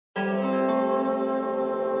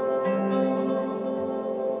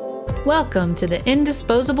Welcome to the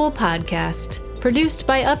Indisposable Podcast, produced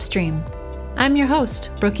by Upstream. I'm your host,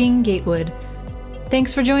 Brooking Gatewood.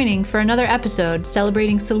 Thanks for joining for another episode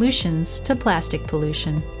celebrating solutions to plastic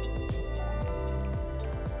pollution.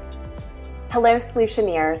 Hello,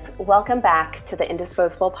 Solutioneers. Welcome back to the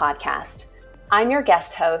Indisposable Podcast. I'm your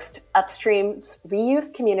guest host, Upstream's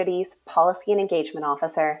Reuse Communities Policy and Engagement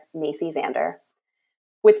Officer, Macy Zander.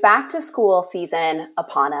 With back to school season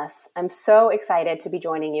upon us, I'm so excited to be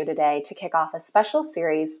joining you today to kick off a special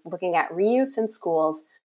series looking at reuse in schools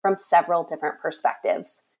from several different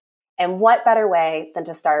perspectives. And what better way than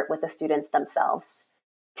to start with the students themselves?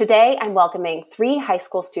 Today, I'm welcoming 3 high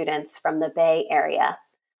school students from the Bay Area,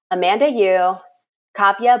 Amanda Yu,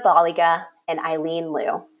 Kavya Baliga, and Eileen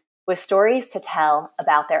Liu, with stories to tell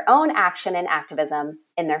about their own action and activism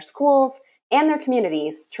in their schools and their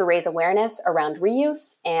communities to raise awareness around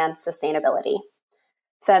reuse and sustainability.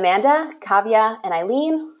 So Amanda, Kavya, and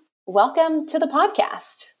Eileen, welcome to the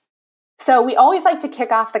podcast. So we always like to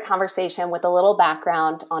kick off the conversation with a little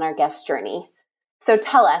background on our guest's journey. So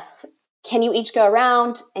tell us, can you each go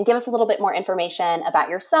around and give us a little bit more information about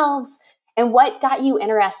yourselves and what got you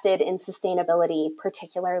interested in sustainability,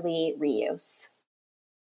 particularly reuse?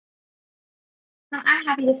 I'm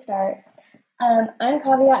happy to start. I'm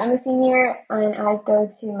Kavya. I'm a senior, and I go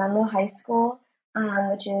to Menlo High School,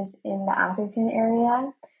 which is in the Atherton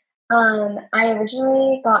area. I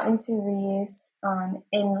originally got into reuse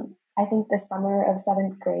in, I think, the summer of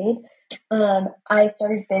 7th grade. I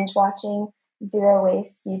started binge watching zero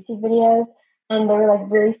waste YouTube videos, and they were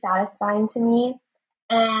like really satisfying to me.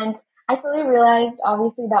 And I slowly realized,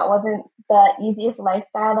 obviously, that wasn't the easiest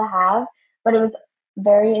lifestyle to have, but it was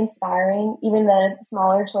very inspiring, even the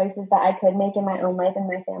smaller choices that I could make in my own life and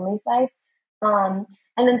my family's life. And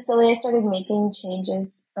then slowly I started making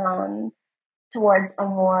changes towards a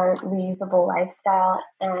more reusable lifestyle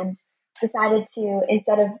and decided to,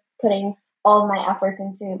 instead of putting all of my efforts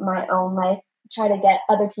into my own life, try to get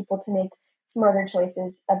other people to make smarter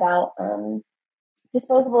choices about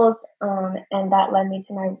disposables. And that led me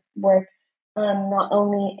to my work not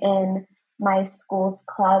only in my school's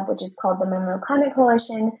club, which is called the Menlo Climate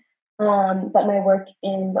Coalition, but my work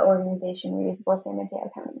in the organization Reusable San Mateo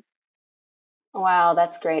County. Wow,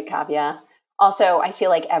 that's great, Kavya. Also, I feel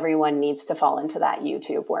like everyone needs to fall into that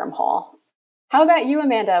YouTube wormhole. How about you,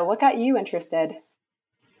 Amanda? What got you interested?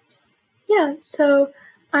 Yeah, so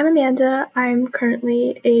I'm Amanda. I'm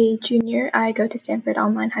currently a junior. I go to Stanford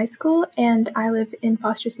Online High School, and I live in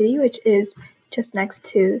Foster City, which is just next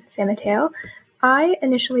to San Mateo. I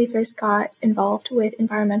initially first got involved with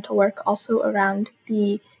environmental work also around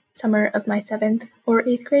the summer of my 7th or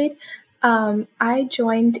 8th grade. I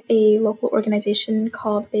joined a local organization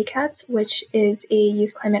called Bay Cats, which is a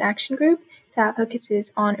youth climate action group that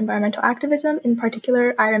focuses on environmental activism. In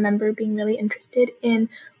particular, I remember being really interested in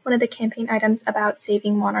one of the campaign items about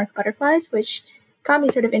saving monarch butterflies, which got me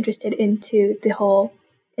sort of interested into the whole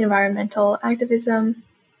environmental activism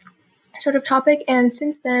sort of topic. And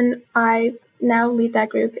since then, I now lead that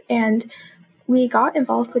group, and we got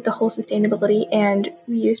involved with the whole sustainability and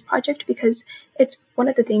reuse project because it's one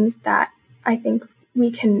of the things that I think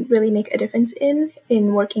we can really make a difference in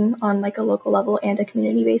working on like a local level and a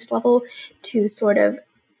community-based level to sort of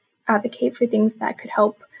advocate for things that could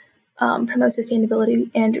help promote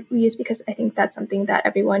sustainability and reuse, because I think that's something that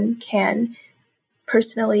everyone can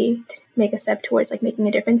personally make a step towards like making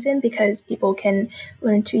a difference in, because people can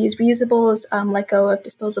learn to use reusables, let go of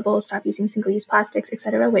disposables, stop using single-use plastics,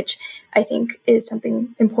 etc., which I think is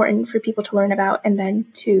something important for people to learn about and then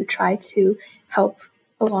to try to help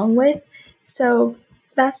along with. So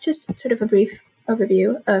that's just sort of a brief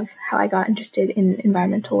overview of how I got interested in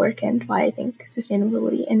environmental work and why I think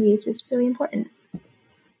sustainability and reuse is really important.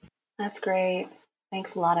 That's great.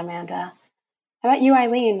 Thanks a lot, Amanda. How about you,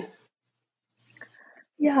 Eileen?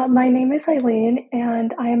 Yeah, my name is Eileen,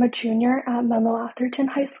 and I am a junior at Menlo Atherton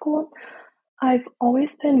High School. I've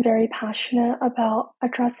always been very passionate about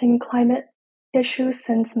addressing climate issues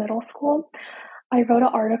since middle school. I wrote an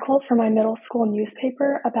article for my middle school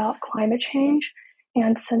newspaper about climate change,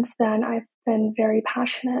 and since then I've been very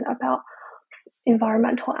passionate about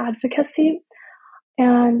environmental advocacy.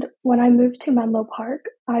 And when I moved to Menlo Park,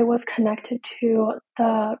 I was connected to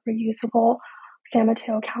the Reusable San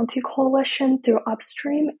Mateo County Coalition through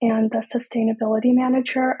Upstream and the sustainability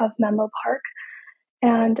manager of Menlo Park.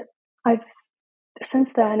 And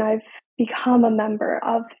since then, I've become a member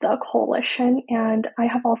of the coalition, and I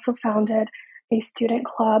have also founded a student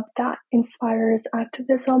club that inspires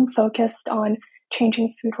activism focused on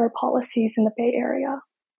changing foodware policies in the Bay Area.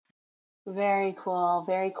 Very cool.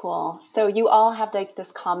 Very cool. So you all have like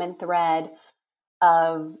this common thread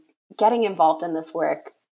of getting involved in this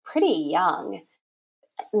work pretty young.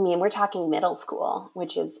 I mean, we're talking middle school,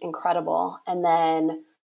 which is incredible. And then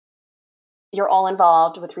you're all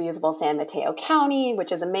involved with Reusable San Mateo County,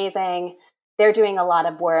 which is amazing. They're doing a lot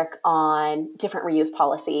of work on different reuse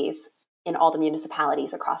policies in all the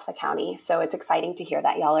municipalities across the county. So it's exciting to hear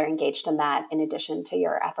that y'all are engaged in that in addition to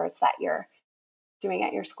your efforts that you're doing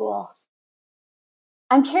at your school.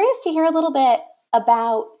 I'm curious to hear a little bit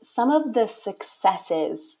about some of the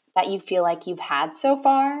successes that you feel like you've had so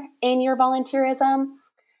far in your volunteerism.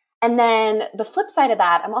 And then the flip side of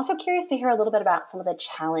that, I'm also curious to hear a little bit about some of the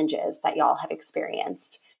challenges that y'all have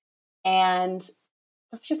experienced. And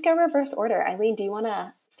let's just go reverse order. Eileen, do you want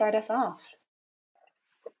to start us off?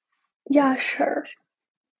 Yeah, sure.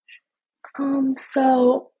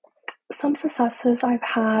 So some successes I've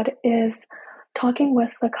had is talking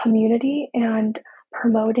with the community and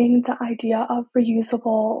promoting the idea of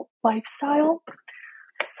reusable lifestyle.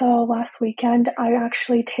 So last weekend, I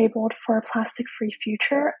actually tabled for a plastic-free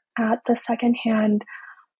future at the secondhand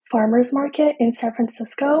farmers market in San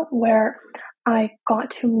Francisco, where I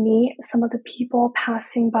got to meet some of the people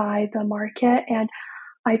passing by the market, and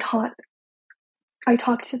I talked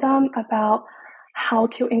to them about how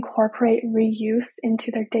to incorporate reuse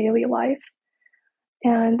into their daily life.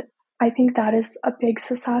 And I think that is a big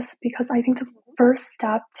success because I think the first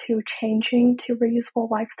step to changing to reusable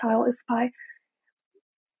lifestyle is by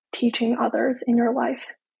teaching others in your life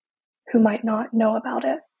who might not know about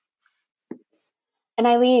it. And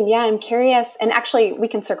Eileen, yeah, I'm curious. And actually, we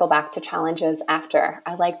can circle back to challenges after.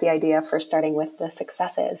 I like the idea for starting with the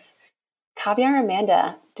successes. Kavya or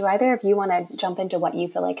Amanda, do either of you want to jump into what you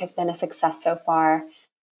feel like has been a success so far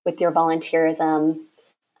with your volunteerism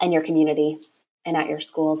and your community and at your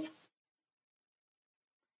schools?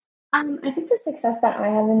 I think the success that I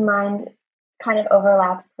have in mind kind of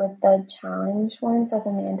overlaps with the challenge ones. Like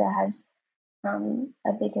Amanda has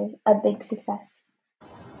a big success.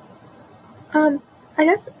 I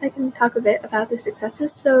guess I can talk a bit about the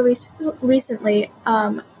successes. So recently,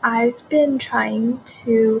 I've been trying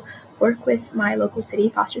to work with my local city,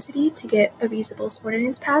 Foster City, to get a reusables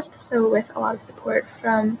ordinance passed. So with a lot of support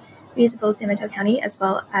from Reusables San Mateo County, as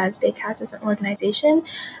well as Big Cats as an organization,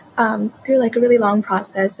 through like a really long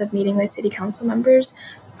process of meeting with city council members,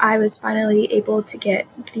 I was finally able to get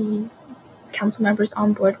the council members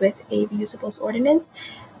on board with a reusables ordinance,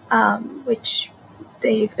 which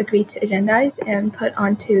they've agreed to agendize and put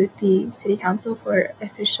onto the city council for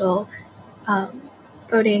official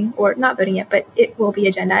voting, or not voting yet, but it will be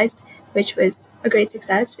agendized, which was a great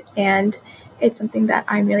success. And it's something that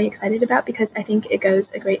I'm really excited about because I think it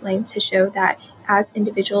goes a great length to show that as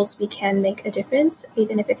individuals, we can make a difference,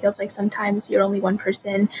 even if it feels like sometimes you're only one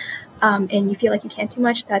person and you feel like you can't do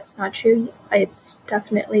much. That's not true. It's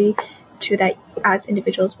definitely true that as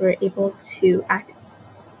individuals, we're able to act.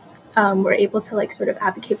 We're able to like sort of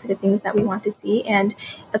advocate for the things that we want to see, and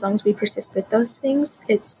as long as we persist with those things,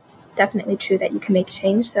 it's definitely true that you can make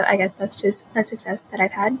change. So I guess that's just a success that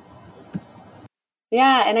I've had.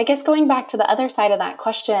 Yeah, and I guess going back to the other side of that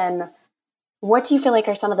question, what do you feel like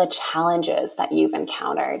are some of the challenges that you've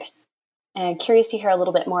encountered? And I'm curious to hear a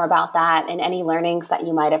little bit more about that and any learnings that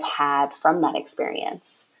you might have had from that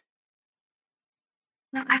experience.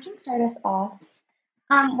 Now, I can start us off.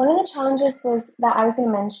 One of the challenges was that I was going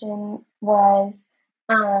to mention was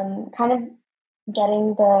kind of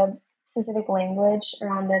getting the specific language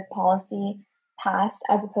around the policy passed,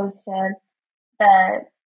 as opposed to the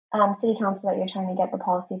city council that you're trying to get the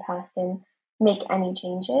policy passed and make any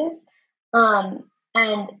changes. And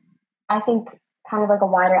I think kind of like a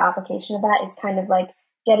wider application of that is kind of like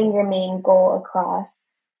getting your main goal across,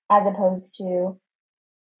 as opposed to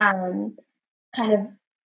kind of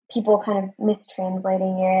people kind of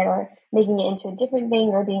mistranslating it or making it into a different thing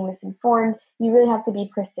or being misinformed. You really have to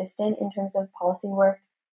be persistent in terms of policy work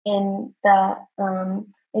in the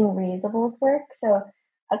in reusables work. So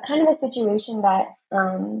a kind of a situation that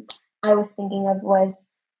I was thinking of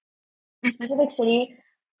was a specific city.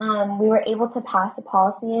 We were able to pass a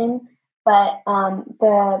policy in, but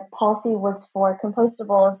the policy was for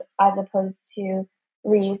compostables as opposed to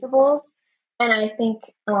reusables. And I think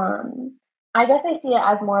I guess I see it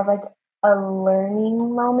as more of like a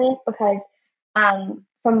learning moment because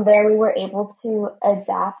from there we were able to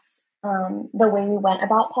adapt the way we went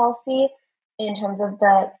about policy in terms of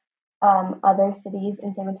the other cities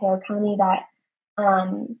in San Mateo County that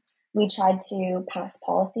we tried to pass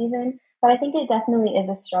policies in. But I think it definitely is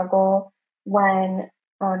a struggle when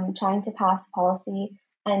trying to pass policy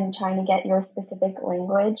and trying to get your specific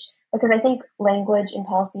language, because I think language in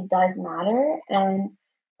policy does matter, and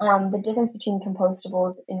the difference between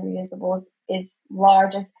compostables and reusables is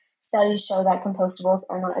large, as studies show that compostables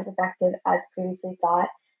are not as effective as previously thought.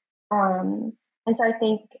 And so I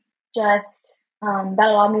think just that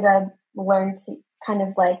allowed me to learn to kind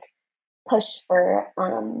of like push for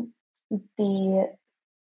the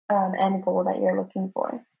end goal that you're looking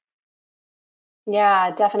for.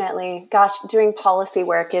 Yeah, definitely. Gosh, doing policy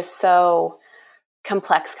work is so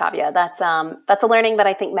complex, Kavya. That's a learning that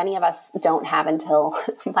I think many of us don't have until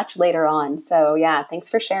much later on. So yeah, thanks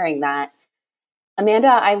for sharing that. Amanda,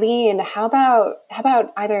 Eileen, how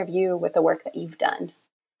about either of you with the work that you've done?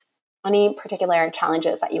 Any particular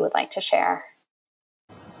challenges that you would like to share?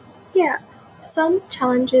 Yeah, some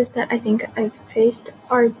challenges that I think I've faced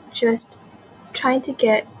are just trying to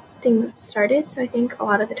get things started. So I think a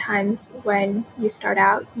lot of the times when you start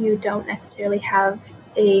out, you don't necessarily have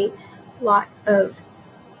a lot of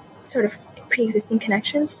sort of pre-existing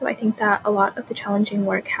connections. So I think that a lot of the challenging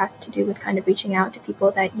work has to do with kind of reaching out to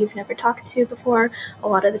people that you've never talked to before. A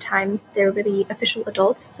lot of the times they're really official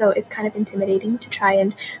adults, so it's kind of intimidating to try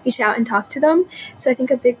and reach out and talk to them. So I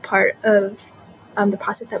think a big part of the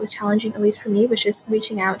process that was challenging, at least for me, was just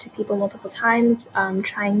reaching out to people multiple times,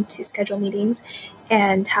 trying to schedule meetings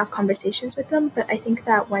and have conversations with them. But I think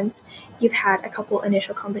that once you've had a couple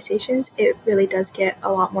initial conversations, it really does get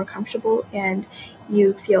a lot more comfortable and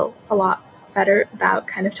you feel a lot better about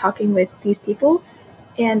kind of talking with these people.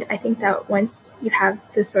 And I think that once you have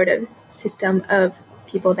this sort of system of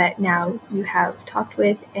people that now you have talked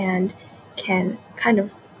with and can kind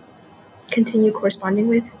of continue corresponding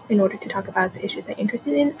with in order to talk about the issues that you're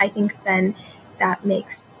interested in, I think then that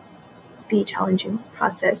makes the challenging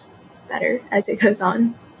process better as it goes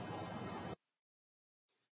on.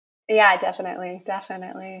 Yeah, definitely.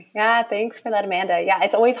 Definitely. Yeah, thanks for that, Amanda. Yeah,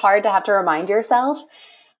 it's always hard to have to remind yourself,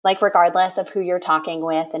 like, regardless of who you're talking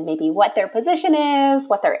with and maybe what their position is,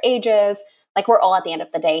 what their age is, like, we're all at the end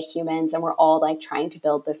of the day humans and we're all like trying to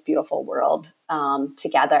build this beautiful world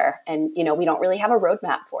together. And, we don't really have a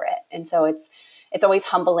roadmap for it. And so it's always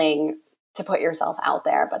humbling to put yourself out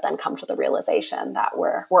there, but then come to the realization that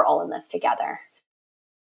we're all in this together.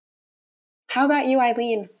 How about you,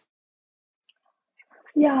 Eileen?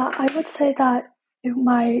 Yeah, I would say that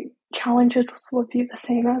my challenges would be the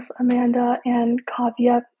same as Amanda and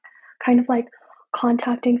Kavya, kind of like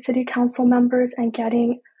contacting city council members and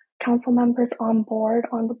getting council members on board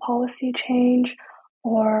on the policy change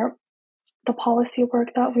or the policy work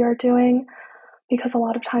that we are doing, because a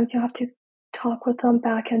lot of times you have to talk with them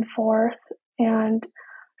back and forth and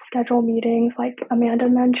schedule meetings like Amanda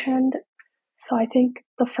mentioned. So I think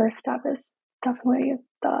the first step is definitely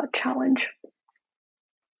the challenge.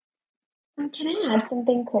 Can I add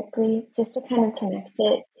something quickly just to kind of connect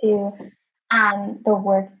it to the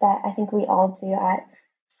work that I think we all do at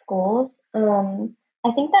schools?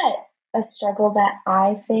 I think that a struggle that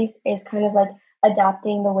I face is kind of like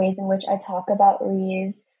adapting the ways in which I talk about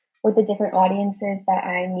reuse with the different audiences that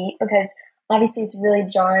I meet, because obviously it's really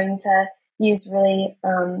jarring to use really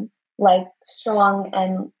like strong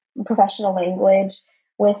and professional language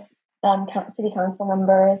with city council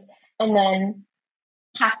members, and then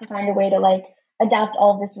have to find a way to like adapt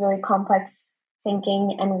all of this really complex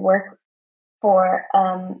thinking and work for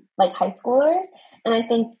like high schoolers. And I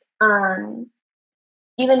think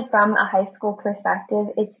even from a high school perspective,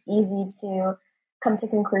 it's easy to come to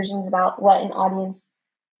conclusions about what an audience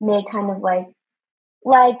may kind of like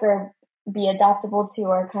or be adaptable to,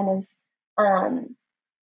 or kind of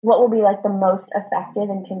what will be like the most effective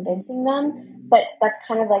in convincing them. But that's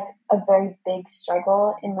kind of like a very big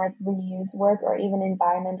struggle in like reuse work or even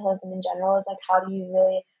environmentalism in general, is like, how do you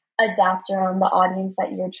really adapt around the audience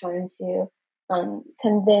that you're trying to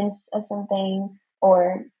convince of something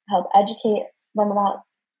or help educate them about.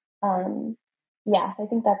 So I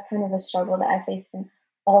think that's kind of a struggle that I faced in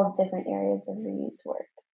all different areas of reuse work.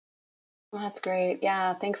 Well, that's great.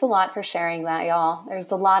 Yeah, thanks a lot for sharing that, y'all.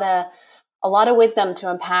 There's a lot of wisdom to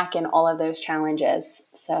unpack in all of those challenges.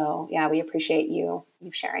 So yeah, we appreciate you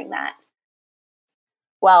sharing that.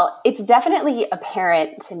 Well, it's definitely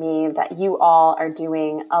apparent to me that you all are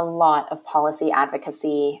doing a lot of policy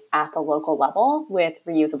advocacy at the local level with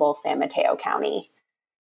reusable San Mateo County.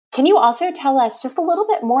 Can you also tell us just a little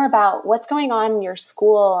bit more about what's going on in your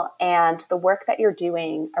school and the work that you're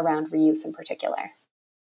doing around reuse in particular?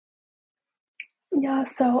 Yeah,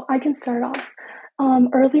 so I can start off.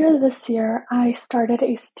 Earlier this year, I started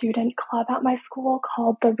a student club at my school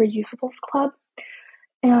called the Reusables Club.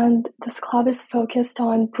 And this club is focused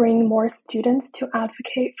on bringing more students to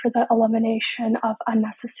advocate for the elimination of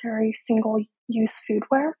unnecessary single-use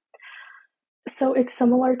foodware. So it's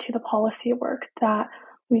similar to the policy work that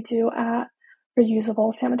we do at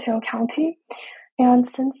Reusable San Mateo County. And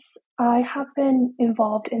since I have been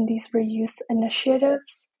involved in these reuse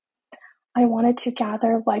initiatives. I wanted to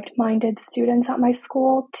gather like-minded students at my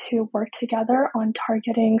school to work together on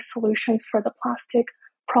targeting solutions for the plastic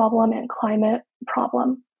problem and climate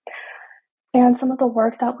problem. And some of the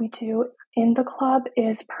work that we do in the club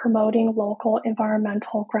is promoting local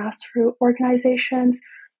environmental grassroots organizations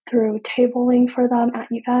through tabling for them at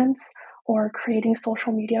events or creating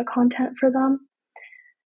social media content for them.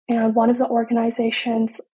 And one of the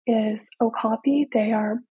organizations is Okapi. They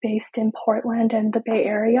are based in Portland and the Bay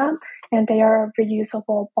Area, and they are a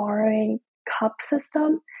reusable borrowing cup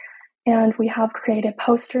system. And we have created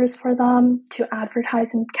posters for them to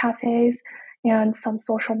advertise in cafes and some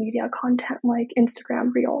social media content like Instagram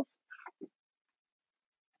Reels.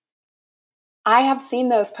 I have seen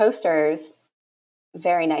those posters.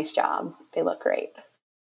 Very nice job. They look great.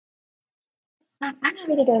 I'm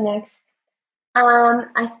happy to go next.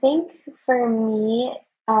 I think for me,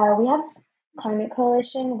 we have Climate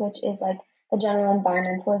Coalition, which is like the general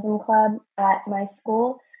environmentalism club at my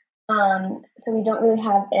school. So we don't really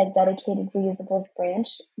have a dedicated reusables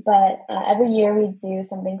branch, but every year we do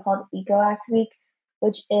something called Eco Act Week,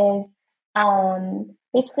 which is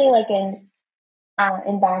basically like an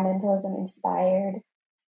environmentalism inspired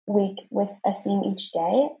week with a theme each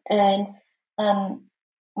day. And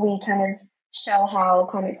we kind of show how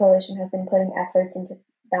Climate Coalition has been putting efforts into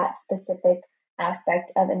that specific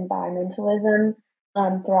aspect of environmentalism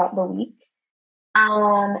throughout the week.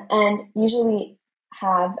 And usually we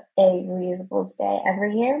have a reusables day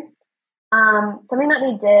every year. Something that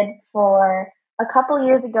we did for a couple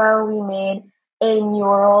years ago, we made a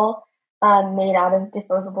mural made out of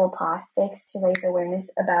disposable plastics to raise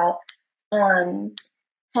awareness about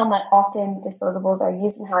how much often disposables are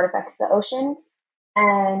used and how it affects the ocean.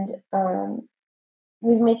 And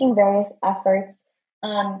we've been making various efforts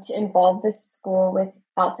to involve the school with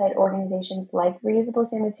outside organizations like Reusable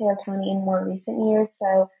San Mateo County in more recent years.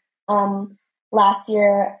 So last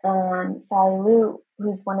year, Sally Liu,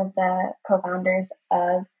 who's one of the co-founders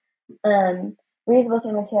of Reusable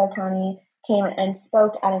San Mateo County, came and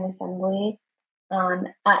spoke at an assembly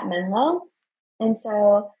at Menlo. And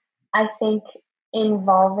so I think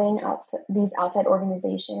involving these outside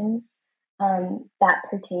organizations that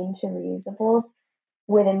pertain to reusables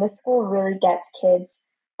within the school really gets kids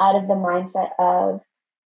out of the mindset of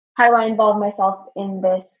how do I involve myself in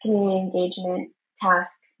this community engagement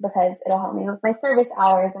task because it'll help me with my service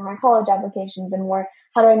hours and my college applications, and more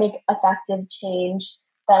how do I make effective change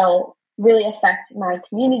that'll really affect my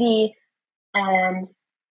community and,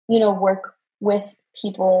 you know, work with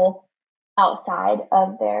people outside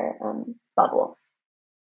of their bubble.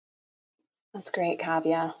 That's great,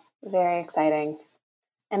 Kavya. Very exciting.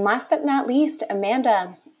 And last but not least,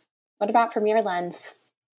 Amanda, what about from your lens?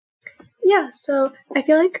 Yeah, so I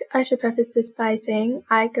feel like I should preface this by saying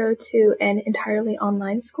I go to an entirely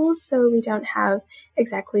online school, so we don't have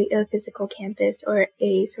exactly a physical campus or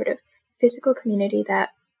a sort of physical community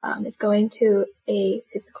that is going to a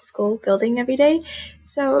physical school building every day.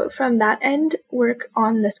 So from that end, work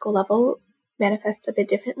on the school level manifests a bit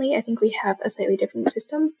differently. I think we have a slightly different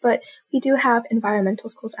system, but we do have environmental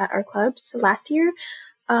schools at our club. So last year,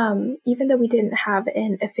 even though we didn't have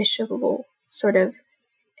an official sort of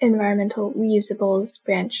environmental reusables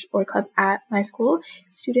branch or club at my school,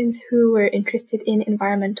 students who were interested in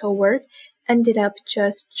environmental work ended up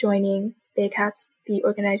just joining Big Hats, the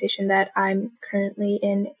organization that I'm currently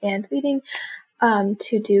in and leading,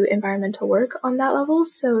 to do environmental work on that level.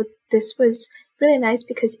 So this was really nice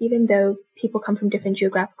because even though people come from different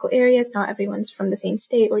geographical areas, not everyone's from the same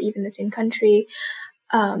state or even the same country,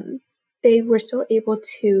 they were still able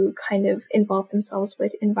to kind of involve themselves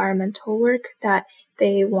with environmental work that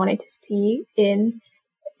they wanted to see in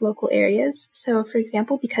local areas. So, for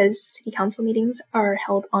example, because city council meetings are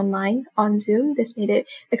held online on Zoom, this made it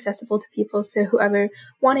accessible to people. So whoever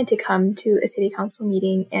wanted to come to a city council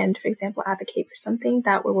meeting and, for example, advocate for something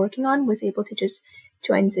that we're working on was able to just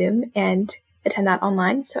join Zoom and attend that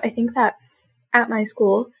online. So I think that at my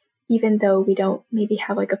school, even though we don't maybe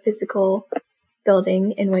have like a physical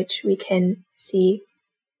building in which we can see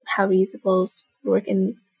how reusables work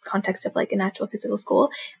in context of like an actual physical school,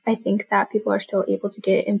 I think that people are still able to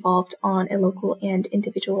get involved on a local and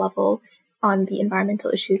individual level on the environmental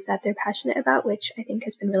issues that they're passionate about, which I think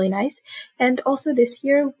has been really nice. And also this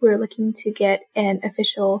year, we're looking to get an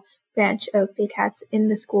official branch of Big Hats in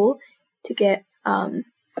the school to get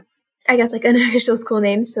I guess like an official school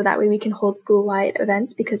name, so that way we can hold school-wide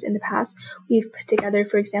events, because in the past we've put together,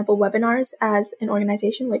 for example, webinars as an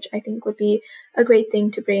organization, which I think would be a great thing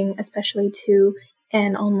to bring, especially to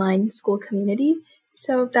an online school community.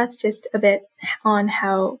 So that's just a bit on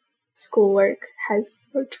how schoolwork has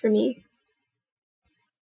worked for me.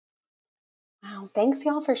 Wow, thanks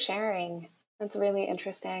y'all for sharing. That's really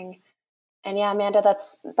interesting. And yeah, Amanda,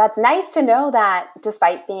 that's nice to know that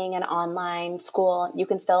despite being an online school, you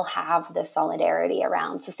can still have this solidarity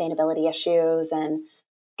around sustainability issues and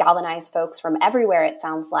galvanize folks from everywhere, it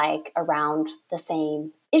sounds like, around the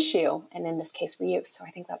same issue, and in this case, reuse. So I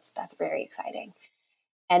think that's very exciting.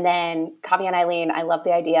 And then Kavya and Eileen, I love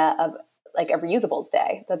the idea of like a reusables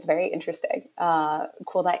day. That's very interesting.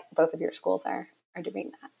 Cool that both of your schools are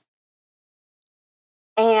doing that.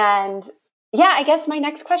 And yeah, I guess my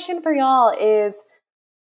next question for y'all is,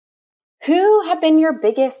 who have been your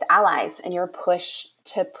biggest allies in your push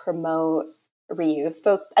to promote reuse,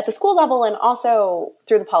 both at the school level and also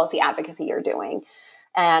through the policy advocacy you're doing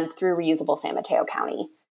and through Reusable San Mateo County?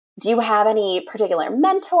 Do you have any particular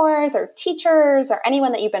mentors or teachers or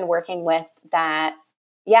anyone that you've been working with that,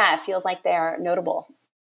 it feels like they're notable?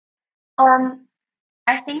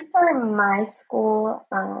 I think for my school,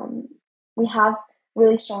 we have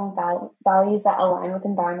really strong values that align with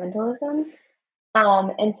environmentalism.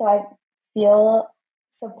 And so I feel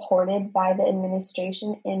supported by the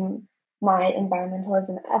administration in my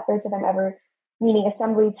environmentalism efforts. If I'm ever needing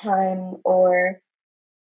assembly time or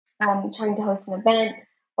trying to host an event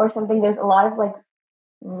or something, there's a lot of like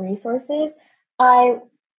resources. I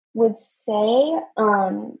would say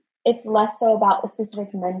it's less so about a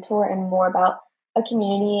specific mentor and more about a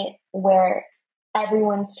community where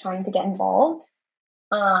everyone's trying to get involved.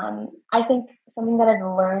 I think something that I've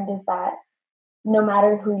learned is that no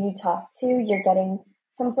matter who you talk to, you're getting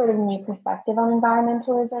some sort of new perspective on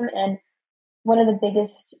environmentalism. And one of the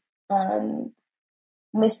biggest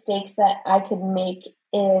mistakes that I could make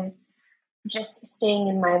is just staying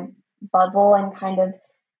in my bubble and kind of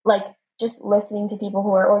like just listening to people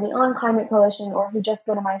who are already on Climate Coalition or who just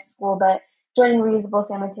go to my school, but joining Reusable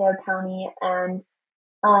San Mateo County and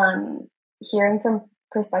hearing from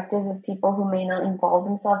perspectives of people who may not involve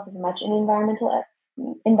themselves as much in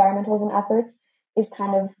environmentalism efforts is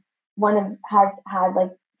kind of has had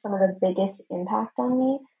like some of the biggest impact on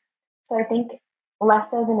me. So I think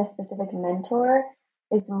less so than a specific mentor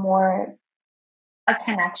is more a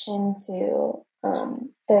connection to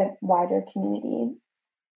the wider community.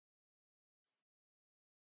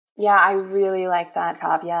 Yeah, I really like that,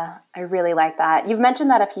 Kavya. I really like that. You've mentioned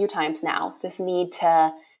that a few times now, this need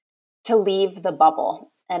to leave the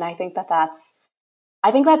bubble. And I think that's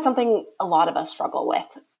something a lot of us struggle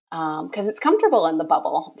with, because it's comfortable in the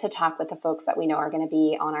bubble to talk with the folks that we know are going to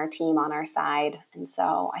be on our team, on our side. And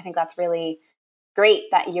so I think that's really great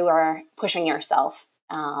that you are pushing yourself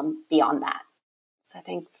beyond that. So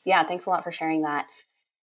thanks a lot for sharing that.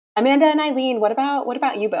 Amanda and Eileen, what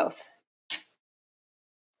about you both?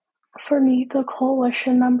 For me, the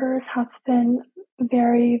coalition members have been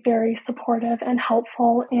very, very supportive and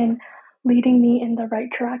helpful in leading me in the right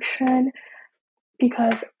direction,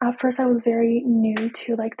 because at first I was very new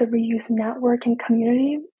to like the reuse network and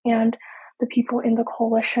community, and the people in the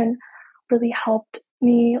coalition really helped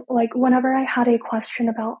me. Like whenever I had a question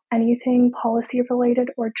about anything policy related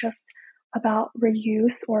or just about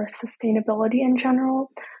reuse or sustainability in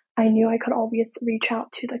general, I knew I could always reach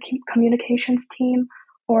out to the communications team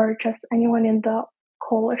or just anyone in the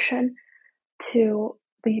coalition to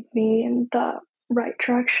lead me in the right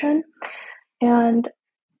direction. And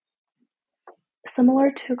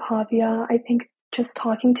similar to Kavya, I think just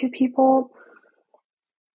talking to people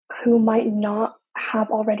who might not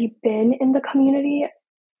have already been in the community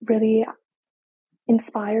really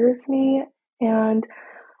inspires me. And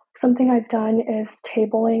something I've done is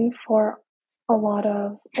tabling for a lot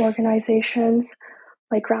of organizations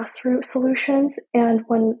like Grassroots Solutions. And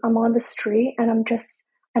when I'm on the street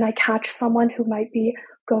and I catch someone who might be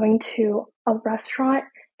going to a restaurant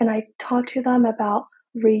and I talk to them about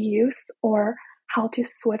reuse or how to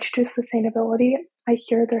switch to sustainability, I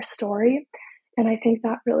hear their story. And I think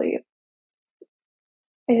that really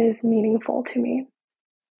is meaningful to me.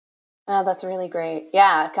 Oh, that's really great.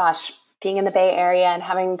 Yeah, gosh, being in the Bay Area and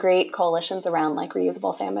having great coalitions around like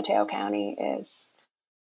Reusable San Mateo County is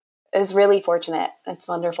really fortunate. It's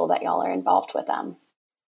wonderful that y'all are involved with them.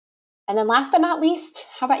 And then last but not least,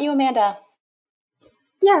 how about you, Amanda?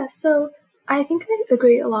 Yeah, so I think I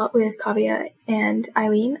agree a lot with Kavya and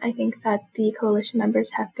Eileen. I think that the coalition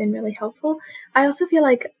members have been really helpful. I also feel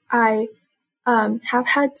like I have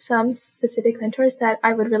had some specific mentors that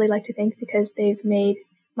I would really like to thank because they've made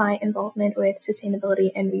my involvement with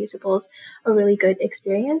sustainability and reusables a really good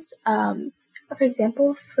experience. For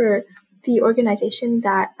example, for the organization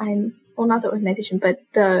that not the organization, but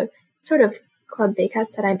the sort of club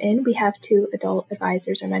Baycats that I'm in, we have 2 adult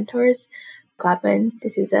advisors or mentors. Gladwin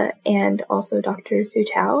D'Souza and also Dr. Su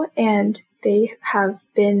Chao, and they have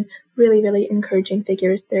been really, really encouraging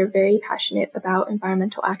figures. They're very passionate about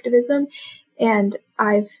environmental activism, and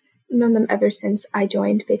I've known them ever since I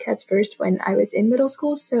joined Big Heads First when I was in middle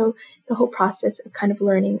school. So the whole process of kind of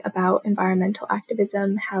learning about environmental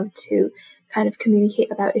activism, how to kind of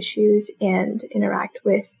communicate about issues and interact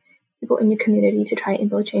with people in your community to try and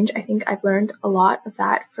build change, I think I've learned a lot of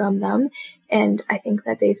that from them. And I think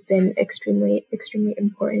that they've been extremely, extremely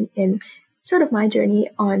important in sort of my journey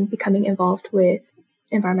on becoming involved with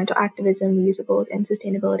environmental activism, reusables, and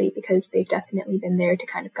sustainability, because they've definitely been there to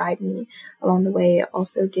kind of guide me along the way,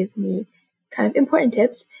 also give me kind of important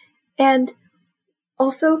tips. And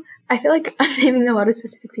also, I feel like I'm naming a lot of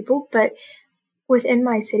specific people, but within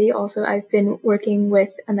my city also, I've been working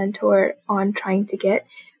with a mentor on trying to get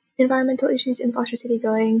environmental issues in Foster City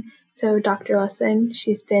going. So Dr. Lesson,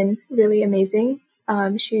 she's been really amazing.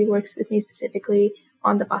 She works with me specifically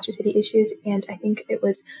on the Foster City issues, and I think it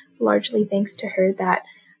was largely thanks to her that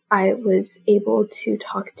I was able to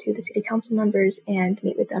talk to the city council members and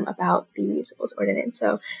meet with them about the reusables ordinance.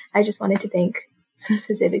 So I just wanted to thank some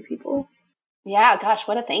specific people. Yeah, gosh,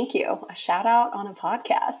 what a thank you. A shout out on a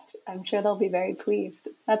podcast. I'm sure they'll be very pleased.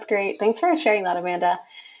 That's great. Thanks for sharing that, Amanda.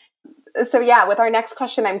 So yeah, with our next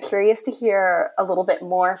question, I'm curious to hear a little bit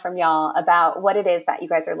more from y'all about what it is that you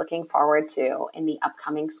guys are looking forward to in the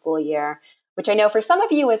upcoming school year, which I know for some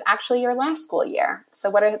of you is actually your last school year. So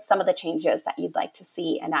what are some of the changes that you'd like to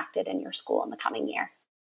see enacted in your school in the coming year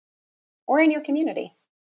or in your community?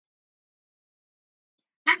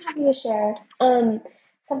 I'm happy to share.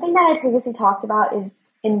 Something that I previously talked about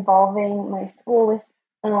is involving my school with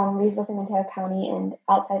Reasonable San Mateo County and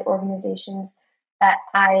outside organizations that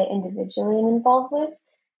I individually am involved with.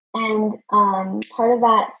 And part of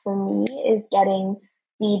that for me is getting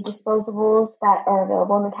the disposables that are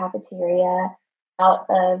available in the cafeteria out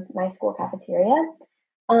of my school cafeteria.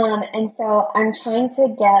 And so I'm trying to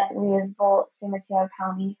get Reusable San Mateo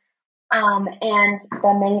County and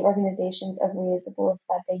the many organizations of reusables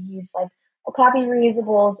that they use, like Okapi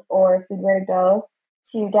Reusables or Foodware to Go,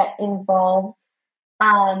 to get involved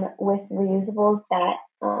with reusables that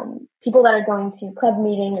people that are going to club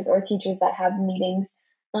meetings or teachers that have meetings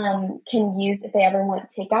can use if they ever want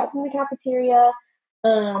takeout from the cafeteria.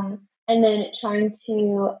 And then trying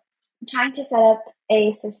to set up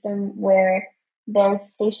a system where there's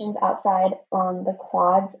stations outside on the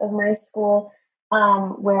quads of my school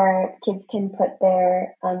where kids can put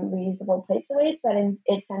their reusable plates away, so that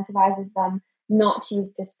it incentivizes them not to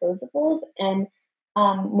use disposables and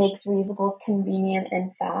makes reusables convenient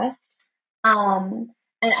and fast.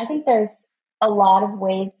 And I think there's a lot of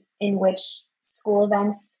ways in which school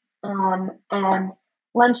events and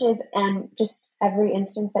lunches and just every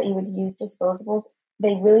instance that you would use disposables,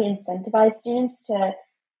 they really incentivize students to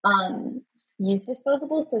use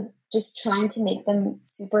disposables. So just trying to make them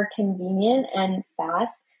super convenient and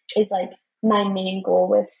fast is like my main goal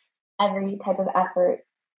with every type of effort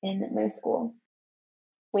in my school.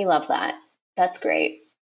 We love that. That's great.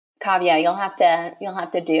 Kavya,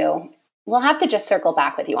 we'll have to just circle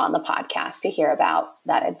back with you on the podcast to hear about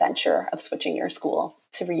that adventure of switching your school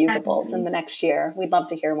to reusables in the next year. We'd love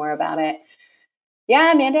to hear more about it.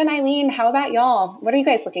 Yeah, Amanda and Eileen, how about y'all? What are you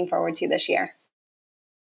guys looking forward to this year?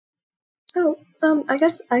 I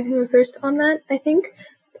guess I can go first on that. I think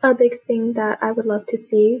a big thing that I would love to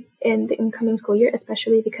see in the incoming school year,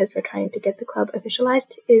 especially because we're trying to get the club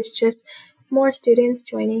officialized, is just more students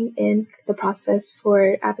joining in the process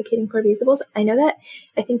for advocating for reusables. I know that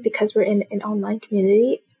I think because we're in an online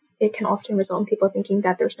community, it can often result in people thinking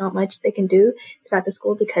that there's not much they can do throughout the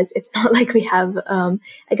school because it's not like we have,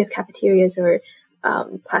 cafeterias or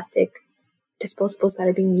plastic disposables that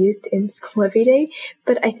are being used in school every day.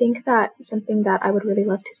 But I think that something that I would really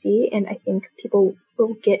love to see, and I think people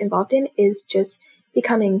will get involved in, is just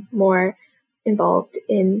becoming more involved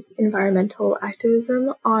in environmental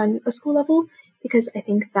activism on a school level, because I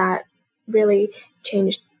think that really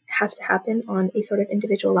change has to happen on a sort of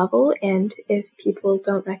individual level. And if people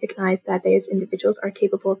don't recognize that they as individuals are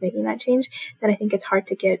capable of making that change, then I think it's hard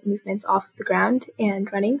to get movements off of the ground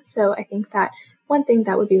and running. So I think that one thing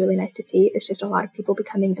that would be really nice to see is just a lot of people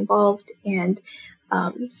becoming involved and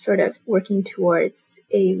sort of working towards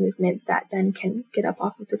a movement that then can get up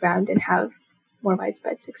off of the ground and have more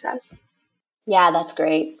widespread success. Yeah, that's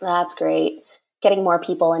great. That's great. Getting more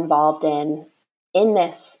people involved in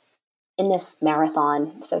this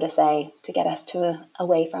marathon, so to say, to get us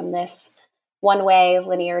away from this one-way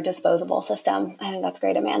linear disposable system. I think that's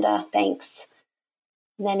great, Amanda. Thanks.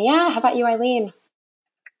 And then, how about you, Eileen?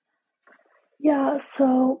 Yeah,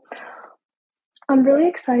 so I'm really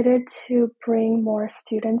excited to bring more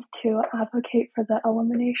students to advocate for the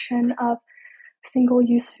elimination of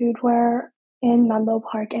single-use foodware in Menlo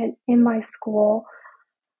Park and in my school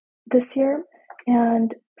this year.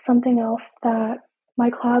 And something else that my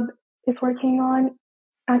club is working on,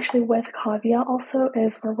 actually with Kavya also,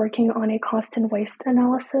 is we're working on a cost and waste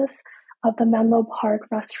analysis of the Menlo Park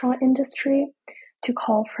restaurant industry to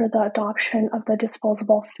call for the adoption of the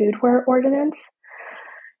disposable foodware ordinance.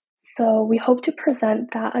 So we hope to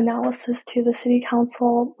present that analysis to the City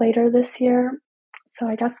Council later this year. So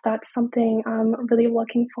I guess that's something I'm really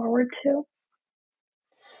looking forward to.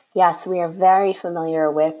 Yes, we are very familiar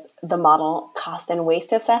with the model cost and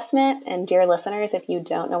waste assessment. And dear listeners, if you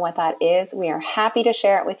don't know what that is, we are happy to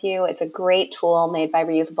share it with you. It's a great tool made by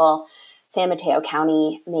Reusable San Mateo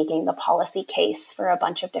County, making the policy case for a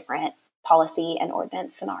bunch of different policy and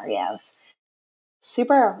ordinance scenarios.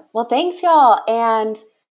 Super. Well, thanks, y'all. And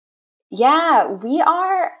yeah, we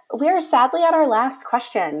are sadly at our last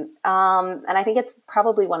question. And I think it's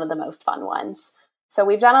probably one of the most fun ones. So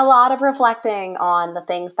we've done a lot of reflecting on the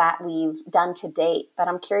things that we've done to date, but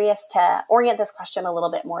I'm curious to orient this question a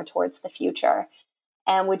little bit more towards the future.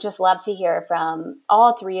 And would just love to hear from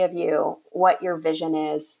all three of you what your vision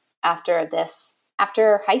is after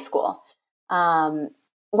high school.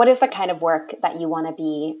 What is the kind of work that you want to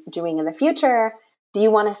be doing in the future? Do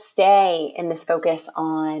you want to stay in this focus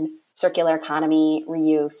on circular economy,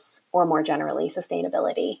 reuse, or more generally,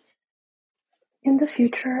 sustainability? In the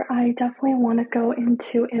future, I definitely want to go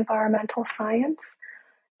into environmental science.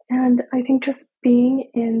 And I think just being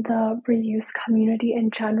in the reuse community in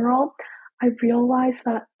general, I realized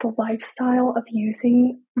that the lifestyle of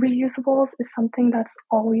using reusables is something that's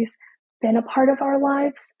always been a part of our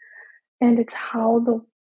lives. And it's how the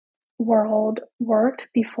world worked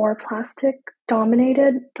before plastic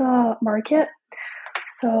dominated the market.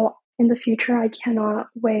 So in the future, I cannot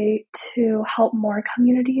wait to help more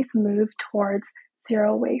communities move towards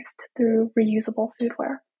zero waste through reusable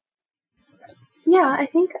foodware. Yeah, I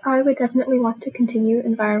think I would definitely want to continue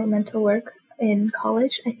environmental work in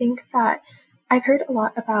college. I think that I've heard a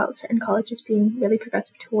lot about certain colleges being really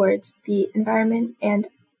progressive towards the environment and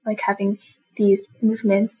like having these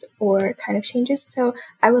movements or kind of changes. So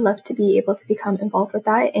I would love to be able to become involved with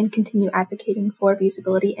that and continue advocating for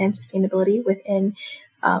feasibility and sustainability within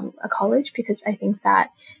a college, because I think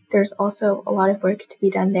that there's also a lot of work to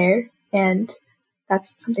be done there, and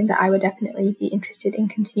that's something that I would definitely be interested in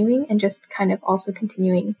continuing, and just kind of also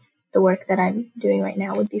continuing the work that I'm doing right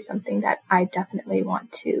now would be something that I definitely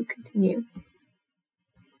want to continue.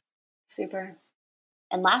 Super.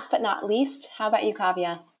 And last but not least, how about you,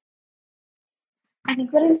 Kavya? I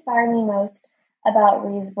think what inspired me most about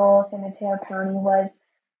Reusable San Mateo County was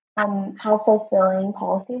how fulfilling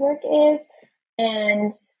policy work is,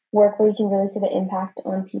 and work where you can really see the impact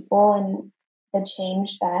on people and the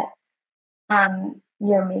change that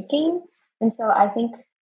you're making. And so I think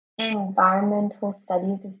environmental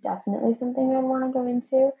studies is definitely something I want to go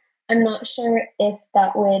into. I'm not sure if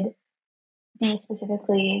that would be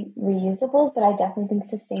specifically reusables, but I definitely think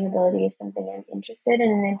sustainability is something I'm interested in.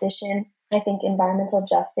 In addition, I think environmental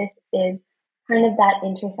justice is kind of that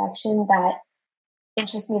intersection that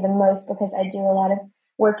interests me the most, because I do a lot of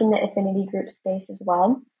work in the affinity group space as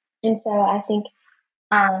well. And so I think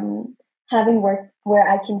having work where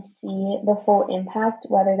I can see the full impact,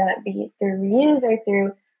 whether that be through reuse or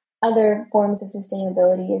through other forms of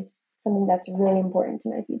sustainability, is something that's really important to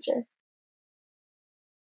my future.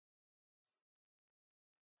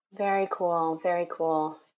 Very cool. Very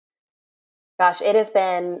cool. Gosh, it has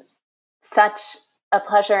been such a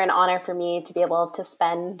pleasure and honor for me to be able to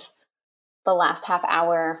spend the last half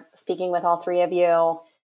hour speaking with all three of you.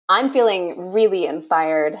 I'm feeling really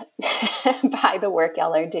inspired by the work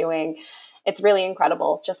y'all are doing. It's really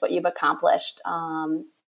incredible just what you've accomplished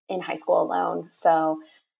in high school alone. So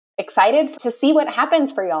excited to see what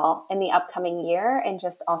happens for y'all in the upcoming year, and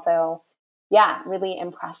just also, really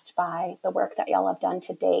impressed by the work that y'all have done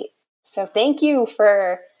to date. So thank you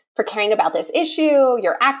for caring about this issue,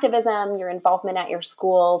 your activism, your involvement at your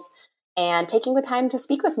schools, and taking the time to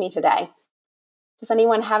speak with me today. Does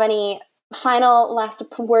anyone have any final last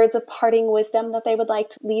words of parting wisdom that they would like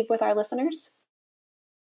to leave with our listeners?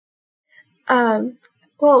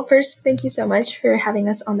 Well, first, thank you so much for having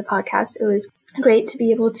us on the podcast. It was great to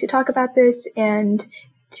be able to talk about this and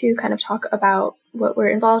to kind of talk about what we're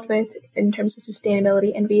involved with in terms of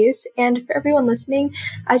sustainability and reuse. And for everyone listening,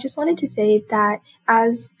 I just wanted to say that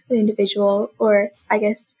as an individual, or I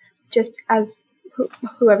guess just as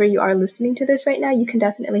whoever you are listening to this right now, you can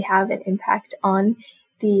definitely have an impact on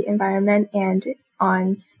the environment and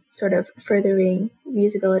on sort of furthering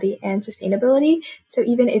reusability and sustainability. So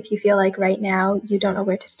even if you feel like right now you don't know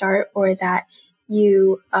where to start, or that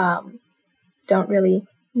you don't really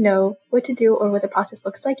know what to do or what the process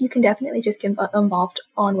looks like, you can definitely just get involved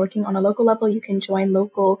on working on a local level. You can join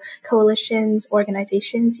local coalitions,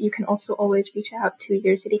 organizations. You can also always reach out to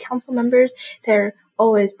your city council members. They're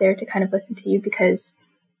always there to kind of listen to you, because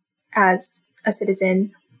as a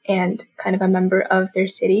citizen and kind of a member of their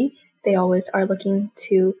city, they always are looking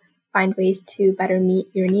to find ways to better meet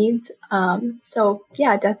your needs. So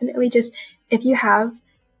yeah, definitely just if you have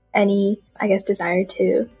any, desire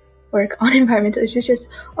to work on environmental issues, just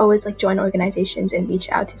always join organizations and reach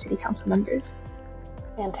out to city council members.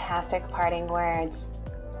 Fantastic parting words.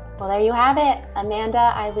 Well, there you have it.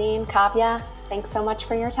 Amanda, Eileen, Kavya, thanks so much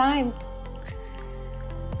for your time.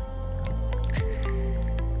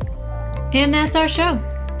 And that's our show.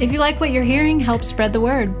 If you like what you're hearing, help spread the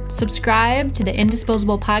word. Subscribe to the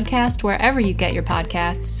Indisposable Podcast wherever you get your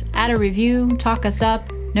podcasts. Add a review, talk us up.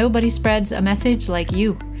 Nobody spreads a message like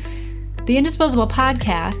you. The Indisposable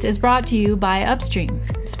Podcast is brought to you by Upstream,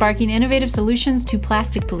 sparking innovative solutions to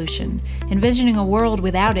plastic pollution, envisioning a world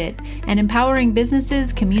without it, and empowering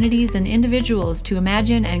businesses, communities, and individuals to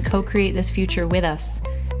imagine and co-create this future with us.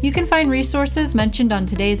 You can find resources mentioned on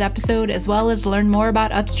today's episode, as well as learn more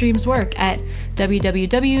about Upstream's work at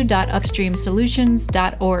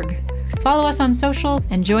www.upstreamsolutions.org. Follow us on social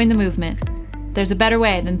and join the movement. There's a better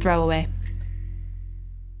way than throwaway.